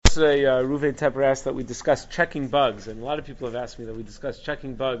Yesterday, Ruven Tepper asked that we discuss checking bugs, and a lot of people have asked me that we discuss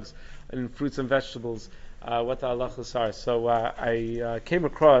checking bugs in fruits and vegetables, what the halachos are. So I came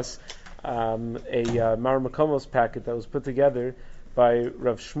across a Maramakomos packet that was put together by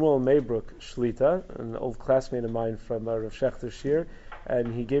Rav Shmuel Maybrook Shlita, an old classmate of mine from Rav Shechter Shir,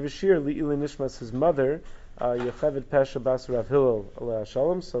 and he gave a shir Li'ilin Nishmas, his mother, Yocheved Pesha Bas Rav Hillel Aleh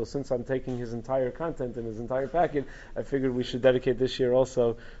Shalom. So since I'm taking his entire content and his entire packet, I figured we should dedicate this year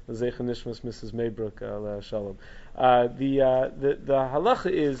also to Zeichen Nishmas Mrs. Maybrook Aleh Shalom. The halacha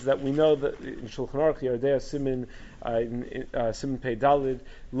is that we know that in Shulchan Aruch Yardea Simin Simin Pei Dalid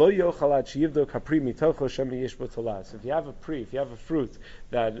Lo Yochalat Sheyivdo Kapri Mitocho Shemi Yishbo Tolas. If you have a fruit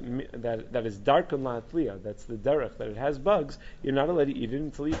that is dark on lahatliya, that's the derech, that it has bugs, you're not allowed to eat it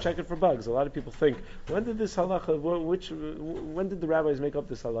until you check it for bugs. A lot of people think, when did this halacha? When did the rabbis make up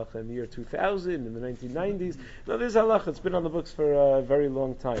this halacha? In the year 2000, in the 1990s? No, this halacha, it's been on the books for a very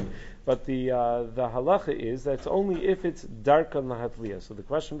long time. But the halacha is that it's only if it's dark on lahatliya. So the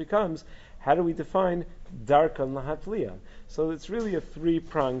question becomes, how do we define dark on lahatliya? So it's really a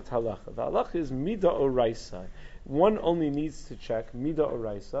three-pronged halacha. The halacha is mida oraisa. One only needs to check mida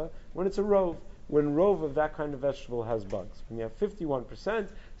oraisa when it's a rove. When rove of that kind of vegetable has bugs. When you have 51%,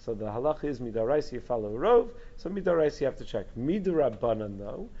 so the halacha is mida oraisa, you follow a rove, so mida oraisa you have to check. Mida rabbanan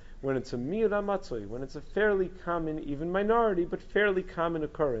though, when it's a mira matzoi, when it's a fairly common, even minority, but fairly common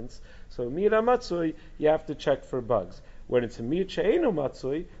occurrence, so mira matzoi, you have to check for bugs. When it's a mir she'eino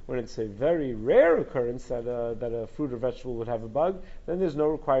matzoi, when it's a very rare occurrence that a fruit or vegetable would have a bug, then there's no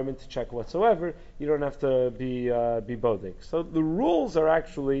requirement to check whatsoever. You don't have to be bodek. So the rules are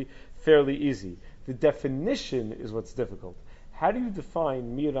actually fairly easy. The definition is what's difficult. How do you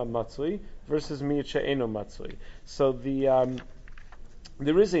define mira matzoi versus mir she'eino matzoi? So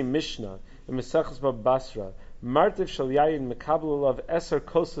there is a Mishnah in Mesachos Baba Basra, Martiv Shel Yayin Mekabel Olav Eser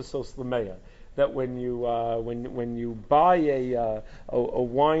Kosasos Lameya, that when you buy a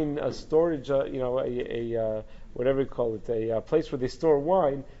wine, a storage, whatever you call it, a place where they store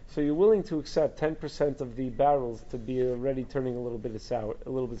wine, so you're willing to accept 10% of the barrels to be already turning a little bit sour,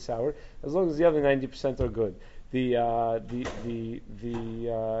 as long as the other 90% are good.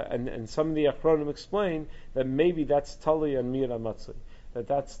 And some of the Achronim explain that maybe that's Tali and Mira Matzui.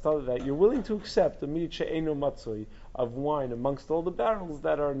 That you're willing to accept the mir she'eino matzoi of wine amongst all the barrels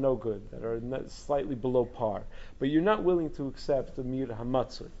that are no good, that are slightly below par, but you're not willing to accept the mir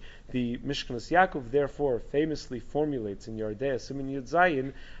hamatzoi. The Mishkanas Yaakov therefore famously formulates in Yardea Simin Yud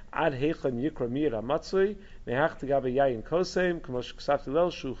Zayin ad heichan yikra mir hamatzoi mehach tegabe yayin kosem k'mosh ksaf hilel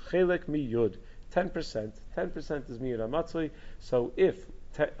shu chelek mi yud. 10% is mir hamatzoi. So if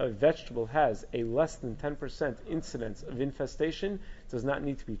a vegetable has a less than 10% incidence of infestation, does not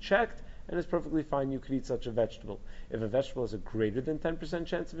need to be checked, and it's perfectly fine, you could eat such a vegetable. If a vegetable has a greater than 10%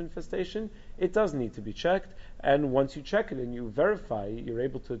 chance of infestation, it does need to be checked, and once you check it and you verify, you're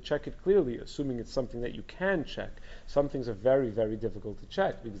able to check it clearly, assuming it's something that you can check. Some things are very, very difficult to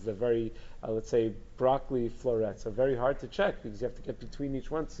check, because they're very, let's say, broccoli florets are very hard to check, because you have to get between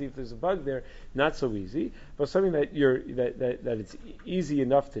each one to see if there's a bug there. Not so easy, but something that that it's easy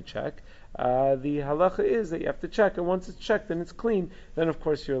enough to check. The halacha is that you have to check, and once it's checked and it's clean, then of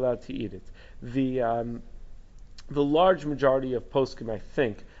course you're allowed to eat it. The large majority of poskim, I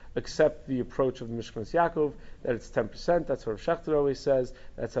think, accept the approach of the Mishkanas Yaakov, that it's 10%. That's what Rav Shechter always says.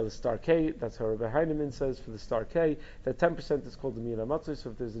 That's how the Star K, that's how Rabbi Heinemann says for the Star K, that 10% is called the Mira Matzoi. So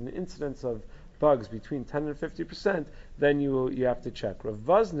if there's an incidence of bugs between 10 and 50%, then you have to check. Rav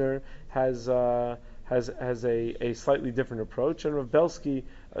Vosner has a slightly different approach, and Rav Belsky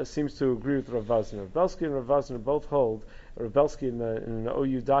seems to agree with Rav Vosner. Rav Belsky and Rav Vosner both hold. Rav Belsky in an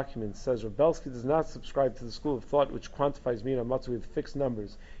OU document says Rav Belsky does not subscribe to the school of thought which quantifies Mira Matzoi with fixed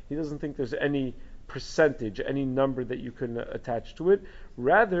numbers. He doesn't think there's any percentage, any number that you can attach to it.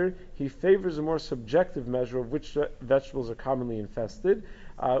 Rather, he favors a more subjective measure of which vegetables are commonly infested,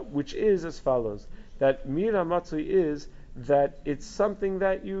 which is as follows: that Mira Matzoi is that it's something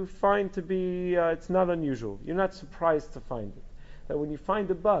that you find to be, it's not unusual. You're not surprised to find it. That when you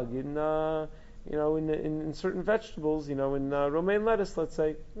find a bug in certain vegetables, in romaine lettuce, let's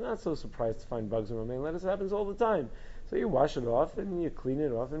say, you're not so surprised to find bugs in romaine lettuce. It happens all the time. So you wash it off and you clean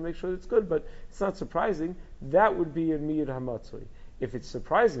it off and make sure it's good, but it's not surprising. That would be a mir hamatzoi. If it's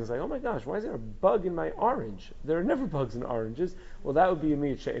surprising, it's like, oh my gosh, why is there a bug in my orange? There are never bugs in oranges. Well, that would be a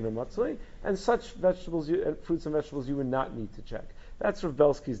mir she'eino matzoi, and such vegetables, fruits and vegetables, you would not need to check. That's Rav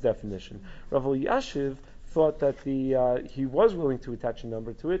Belsky's definition. Rav Elyashiv thought that he was willing to attach a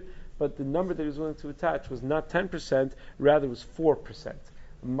number to it, but the number that he was willing to attach was not 10%, rather it was 4%.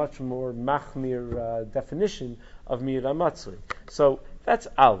 A much more machmir definition of Mira Matzui. So That's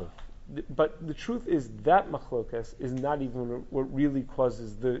aleph. But the truth is that machlokas is not even what really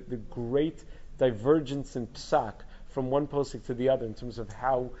causes the great divergence in psak from one posik to the other in terms of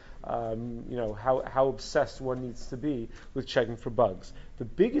how how obsessed one needs to be with checking for bugs. The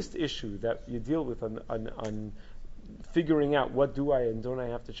biggest issue that you deal with on figuring out what do I and don't I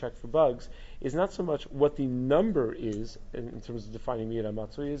have to check for bugs is not so much what the number is in terms of defining miyad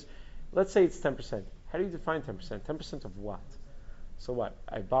matzui is. Let's say it's 10%. How do you define 10%? 10% of what? So what?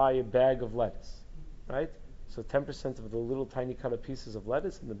 I buy a bag of lettuce, right? So 10% of the little tiny cut of pieces of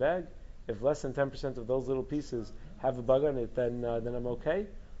lettuce in the bag. If less than 10% of those little pieces have a bug on it, then I'm okay.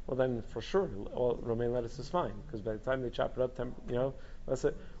 Well, then for sure, all romaine lettuce is fine because by the time they chop it up, that's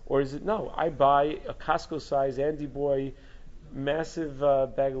it. Or is it no? I buy a Costco size Andy Boy massive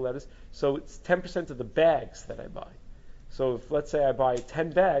bag of lettuce, so it's 10% of the bags that I buy. So if, let's say I buy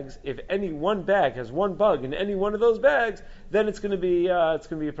 10 bags, if any one bag has one bug in any one of those bags, then it's going to be a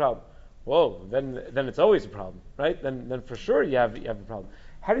problem. Whoa, then it's always a problem, right? Then for sure you have a problem.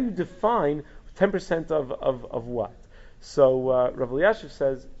 How do you define 10% of what? So Rav Elyashiv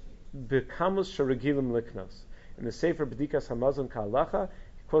says, "B'kamus sharagilim liknos." In the Sefer B'dikas Hamazon Ka'alacha,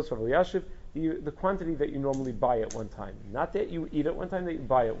 he quotes Rav Elyashiv, the quantity that you normally buy at one time, not that you eat at one time, that you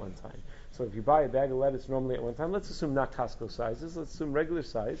buy at one time. So if you buy a bag of lettuce normally at one time, let's assume not Costco sizes, let's assume regular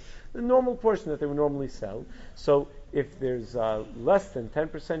size, the normal portion that they would normally sell. So if there's less than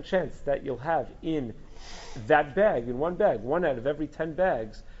 10% chance that you'll have in that bag, in one bag, 1 out of every 10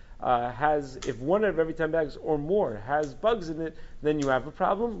 bags if 1 out of every 10 bags or more has bugs in it, then you have a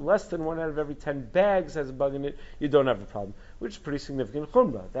problem. Less than 1 out of every 10 bags has a bug in it, you don't have a problem, which is pretty significant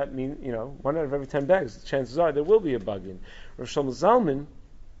chumrah. That means, 1 out of every 10 bags, chances are there will be a bug in. Rav Shlomo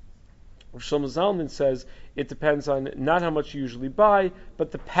Zalman says it depends on not how much you usually buy,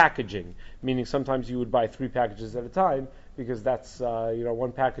 but the packaging. Meaning sometimes you would buy 3 packages at a time because that's,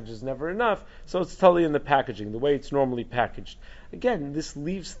 1 package is never enough. So it's totally in the packaging, the way it's normally packaged. Again, this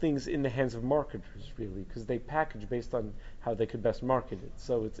leaves things in the hands of marketers, really, because they package based on how they could best market it.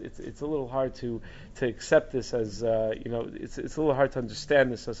 So it's a little hard to accept this as, it's a little hard to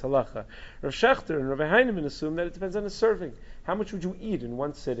understand this as halacha. Rav Shechter and Rav Heinemann assume that it depends on the serving. How much would you eat in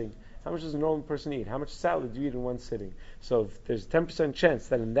one sitting? How much does a normal person eat? How much salad do you eat in one sitting? So if there's a 10% chance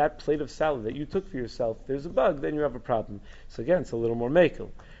that in that plate of salad that you took for yourself, there's a bug, then you have a problem. So again, it's a little more makel.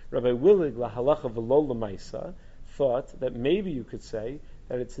 Rabbi Willig, la halacha v'lo l'maisa, thought that maybe you could say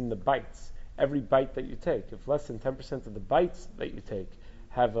that it's in the bites. Every bite that you take. If less than 10% of the bites that you take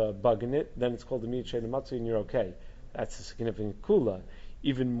have a bug in it, then it's called a miyad she'eino matzui and you're okay. That's a significant kula.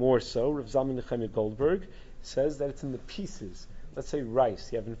 Even more so, Rav Zalman Nechemia Goldberg says that it's in the pieces. Let's say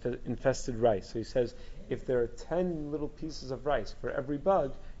rice, you have infested rice. So he says, if there are 10 little pieces of rice for every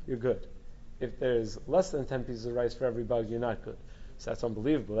bug, you're good. If there's less than 10 pieces of rice for every bug, you're not good. So that's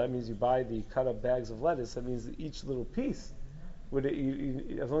unbelievable. That means you buy the cut up bags of lettuce, that means that each little piece, as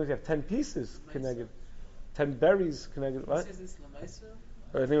long as you have 10 pieces, connected, 10 berries connected, what? Is this Lamaisa?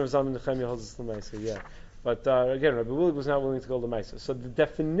 I think Rav Zalman Nechemia holds this Lamaisa, yeah. But again, Rabbi Willig was not willing to go Lamaisa. So the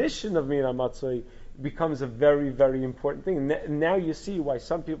definition of miyad matzui becomes a very, very important thing. Now you see why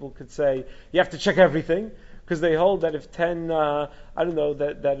some people could say you have to check everything, because they hold that if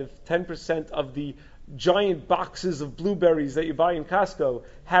 10% of the giant boxes of blueberries that you buy in Costco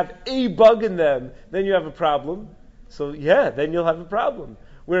have a bug in them, then you have a problem. So then you'll have a problem.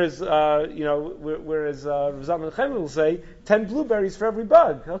 Whereas Rav Zalman Nechemia will say 10 blueberries for every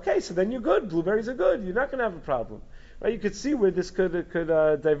bug. Okay, so then you're good. Blueberries are good. You're not going to have a problem, right? You could see where this could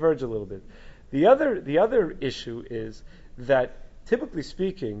diverge a little bit. The other issue is that typically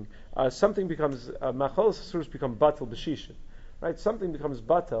speaking, something becomes macholos asuros become batel b'shishim, right? Something becomes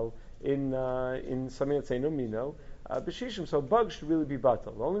batel in something that's eino mino b'shishim. So bugs should really be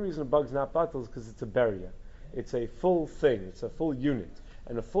batel. The only reason a bug's not batel is because it's a beria. It's a full thing. It's a full unit.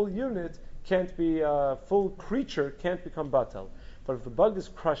 And a full unit can't be, a full creature can't become batel. But if the bug is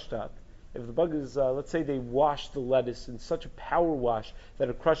crushed up, if the bug is, let's say they wash the lettuce in such a power wash that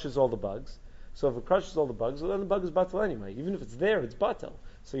it crushes all the bugs, so if it crushes all the bugs, well then the bug is batel anyway. Even if it's there, it's batel.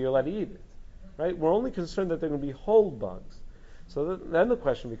 So you're allowed to eat it. Right? We're only concerned that they're going to be whole bugs. So then the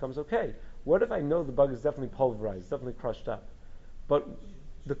question becomes, okay, what if I know the bug is definitely pulverized, definitely crushed up, but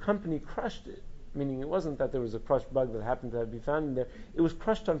the company crushed it? Meaning it wasn't that there was a crushed bug that happened to be found in there. It was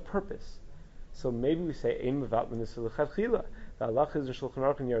crushed on purpose. So maybe we say, Ein mevat l'nisur l'chadchila. The halacha is in Shulchan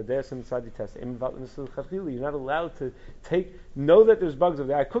Aruch and Yardei inside the test. Ein mevat l'nisur l'chadchila. You're not allowed to know that there's bugs over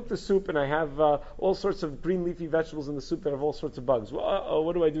there. I cook the soup and I have all sorts of green leafy vegetables in the soup that have all sorts of bugs. Well,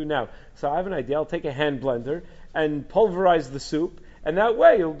 what do I do now? So I have an idea. I'll take a hand blender and pulverize the soup, and that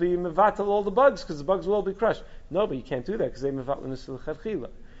way it'll be mevatel all the bugs because the bugs will all be crushed. No, but you can't do that because they mevatl nisur l'chadchila.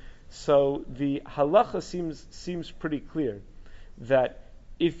 So the halacha seems pretty clear that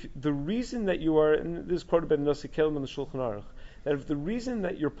if the reason that you are, and this is quoted by Nosei Kelim in the Shulchan Aruch, that if the reason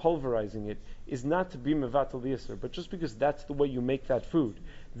that you're pulverizing it is not to be mevatel yisur, but just because that's the way you make that food,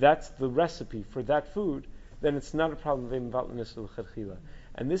 that's the recipe for that food, then it's not a problem of mevatel yisur l'chadchila.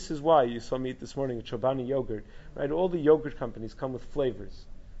 And this is why you saw me eat this morning a Chobani yogurt. Right, all the yogurt companies come with flavors,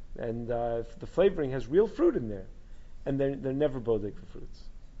 and the flavoring has real fruit in there, and they're never bodek for fruits.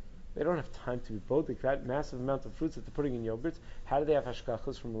 They don't have time to be bodek. That massive amount of fruits that they're putting in yogurts, how do they have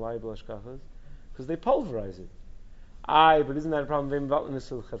hashkachas from reliable hashkachas? Because they pulverize it. But isn't that a problem?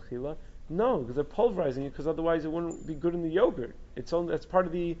 No, because they're pulverizing it, because otherwise it wouldn't be good in the yogurt. It's part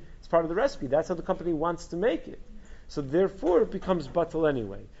of the recipe. That's how the company wants to make it. So therefore it becomes batal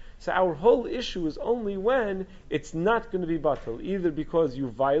anyway. So our whole issue is only when it's not going to be batal, either because you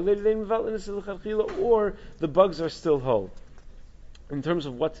violated or the bugs are still whole. In terms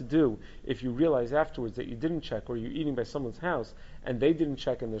of what to do if you realize afterwards that you didn't check, or you're eating by someone's house and they didn't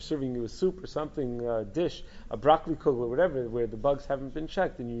check and they're serving you a soup or something, dish, a broccoli kugel or whatever, where the bugs haven't been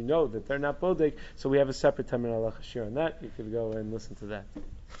checked and you know that they're not bodek, so we have a separate Tamir Halacha Shir on that. You could go and listen to that.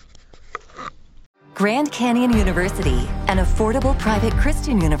 Grand Canyon University, an affordable private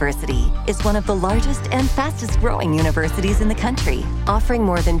Christian university, is one of the largest and fastest growing universities in the country, offering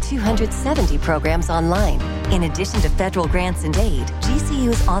more than 270 programs online. In addition to federal grants and aid,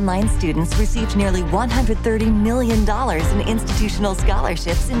 GCU's online students received nearly $130 million in institutional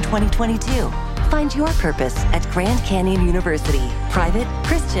scholarships in 2022. Find your purpose at Grand Canyon University. Private,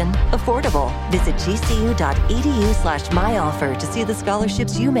 Christian, affordable. Visit gcu.edu/myoffer to see the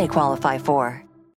scholarships you may qualify for.